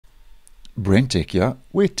BrenTech here,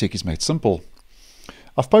 where tech is made simple.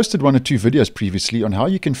 I've posted 1 or 2 videos previously on how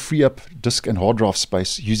you can free up disk and hard drive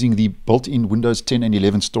space using the built-in Windows 10 and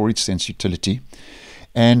 11 Storage Sense utility.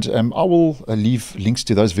 And I will leave links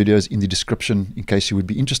to those videos in the description in case you would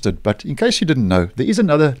be interested. But in case you didn't know, there is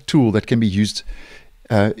another tool that can be used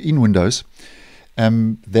in Windows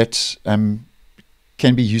that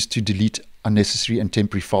can be used to delete unnecessary and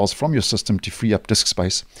temporary files from your system to free up disk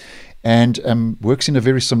space, and works in a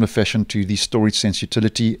very similar fashion to the Storage Sense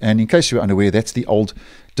utility. And in case you're unaware, that's the old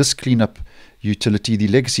disk cleanup utility, the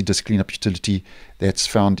legacy disk cleanup utility that's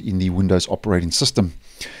found in the Windows operating system.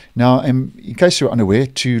 Now, in case you're unaware,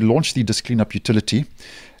 to launch the disk cleanup utility,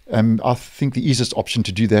 I think the easiest option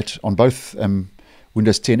to do that on both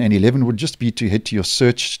Windows 10 and 11 would just be to head to your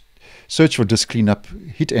search for disk cleanup,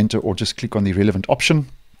 hit enter, or just click on the relevant option,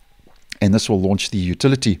 and this will launch the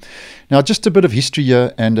utility. Now, just a bit of history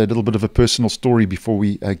here and a little bit of a personal story before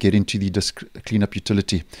we get into the disk cleanup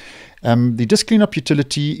utility. The disk cleanup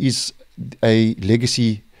utility is a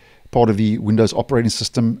legacy part of the Windows operating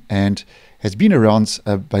system and has been around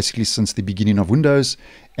basically since the beginning of Windows,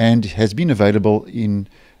 and has been available in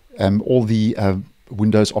all the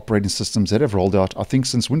Windows operating systems that have rolled out, I think,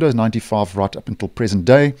 since Windows 95 right up until present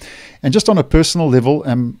day. And just on a personal level,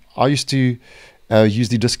 I used to use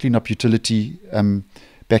the disk cleanup utility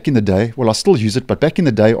back in the day. Well, I still use it, but back in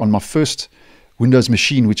the day on my first Windows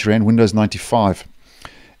machine, which ran Windows 95,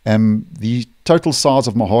 the total size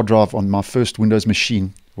of my hard drive on my first Windows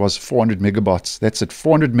machine was 400 megabytes. That's it,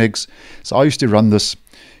 400 megs. So I used to run this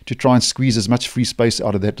to try and squeeze as much free space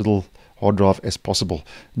out of that little hard drive as possible.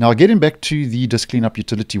 Now, getting back to the disk cleanup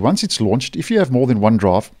utility, once it's launched, if you have more than one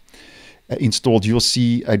drive installed, you'll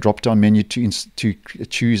see a drop-down menu to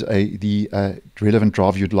choose the relevant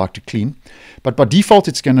drive you'd like to clean. But by default,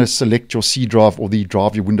 it's going to select your C drive, or the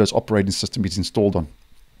drive your Windows operating system is installed on.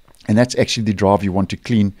 And that's actually the drive you want to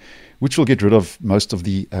clean, which will get rid of most of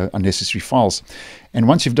the unnecessary files. And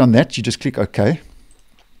once you've done that, you just click OK.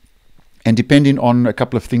 And depending on a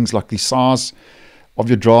couple of things like the size of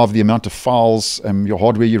your drive, the amount of files, your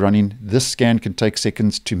hardware you're running, this scan can take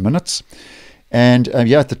seconds to minutes. And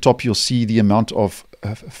here at the top, you'll see the amount of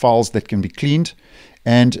files that can be cleaned.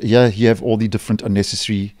 And here you have all the different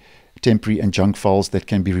unnecessary, temporary and junk files that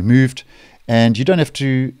can be removed. And you don't have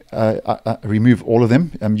to remove all of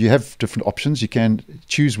them. You have different options. You can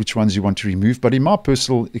choose which ones you want to remove. But in my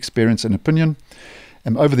personal experience and opinion,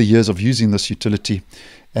 over the years of using this utility,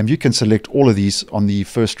 you can select all of these on the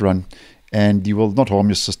first run, and you will not harm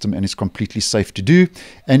your system, and it's completely safe to do.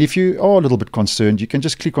 And if you are a little bit concerned, you can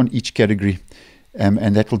just click on each category,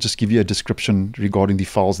 and that will just give you a description regarding the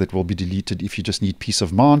files that will be deleted if you just need peace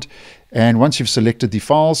of mind. And once you've selected the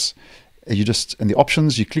files, in the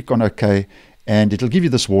options, you click on OK, and it'll give you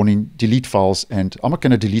this warning, delete files. And I'm not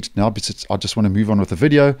going to delete it now because I just want to move on with the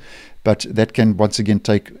video, but that can once again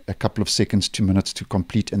take a couple of seconds to minutes to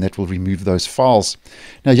complete, and that will remove those files.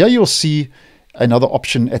 Now here you'll see another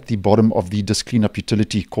option at the bottom of the disk cleanup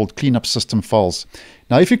utility called cleanup system files.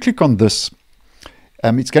 Now if you click on this,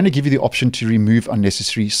 it's going to give you the option to remove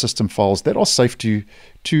unnecessary system files that are safe to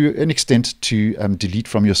an extent to delete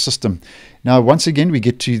from your system. Now once again, we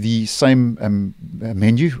get to the same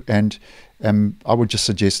menu, and I would just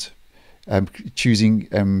suggest choosing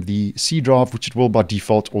the C drive, which it will by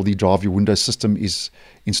default, or the drive your Windows system is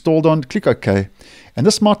installed on. Click OK, and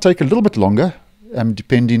this might take a little bit longer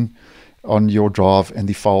depending on your drive and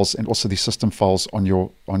the files, and also the system files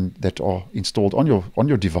that are installed on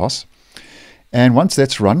your device. And once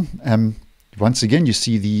that's run, once again you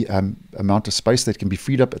see the amount of space that can be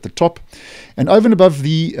freed up at the top, and over and above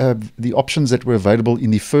the options that were available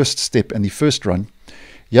in the first step and the first run,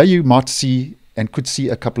 yeah, you might see and could see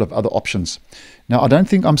a couple of other options. Now I don't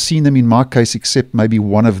think I'm seeing them in my case, except maybe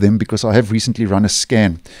one of them, because I have recently run a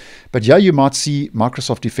scan. But yeah, you might see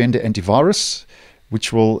Microsoft Defender Antivirus,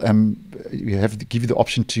 which will give you the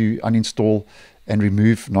option to uninstall and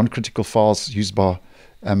remove non-critical files used by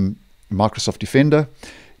Microsoft Defender.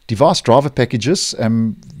 Device driver packages.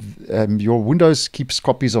 Your Windows keeps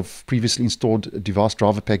copies of previously installed device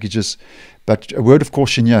driver packages, but a word of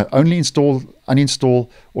caution here: only install, uninstall,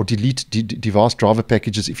 or delete device driver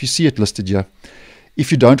packages if you see it listed here,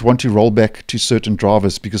 if you don't want to roll back to certain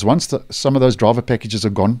drivers, because once some of those driver packages are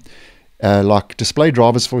gone, like display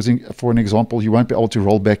drivers, for an example, you won't be able to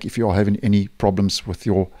roll back if you are having any problems with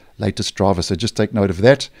your latest driver. So just take note of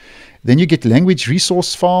that. Then you get language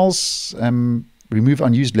resource files. Remove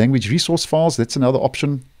unused language resource files. That's another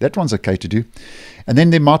option. That one's okay to do. And then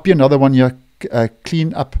there might be another one here,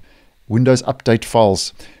 clean up Windows update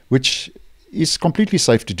files, which is completely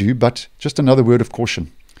safe to do, but just another word of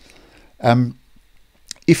caution.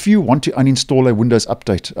 If you want to uninstall a Windows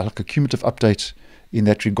update, like a cumulative update in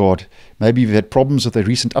that regard, maybe you've had problems with a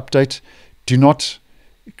recent update, do not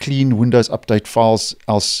clean Windows update files,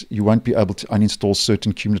 else you won't be able to uninstall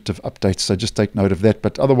certain cumulative updates. So just take note of that.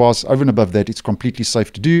 But otherwise, over and above that, it's completely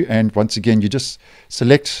safe to do. And once again, you just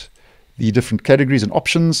select the different categories and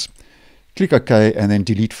options, click OK, and then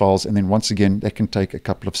delete files. And then once again, that can take a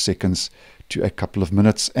couple of seconds to a couple of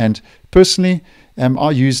minutes. And personally,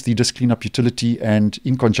 I use the disk cleanup utility, and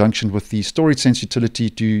in conjunction with the storage sense utility,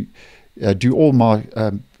 to do all my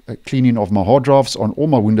cleaning of my hard drives on all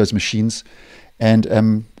my Windows machines. And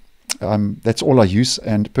that's all I use.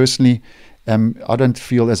 And personally, I don't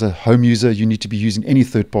feel as a home user you need to be using any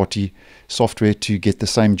third-party software to get the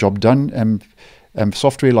same job done.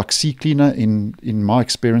 Software like CCleaner, in my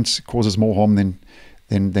experience, causes more harm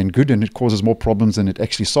than good, and it causes more problems than it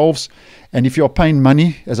actually solves. And if you're paying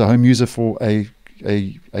money as a home user for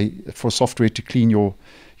for software to clean your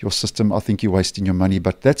system, I think you're wasting your money.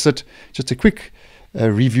 But that's it. Just a quick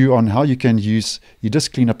review on how you can use the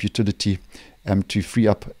disk cleanup utility to free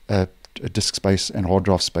up disk space and hard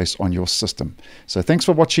drive space on your system. So thanks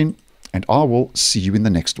for watching, and I will see you in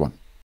the next one.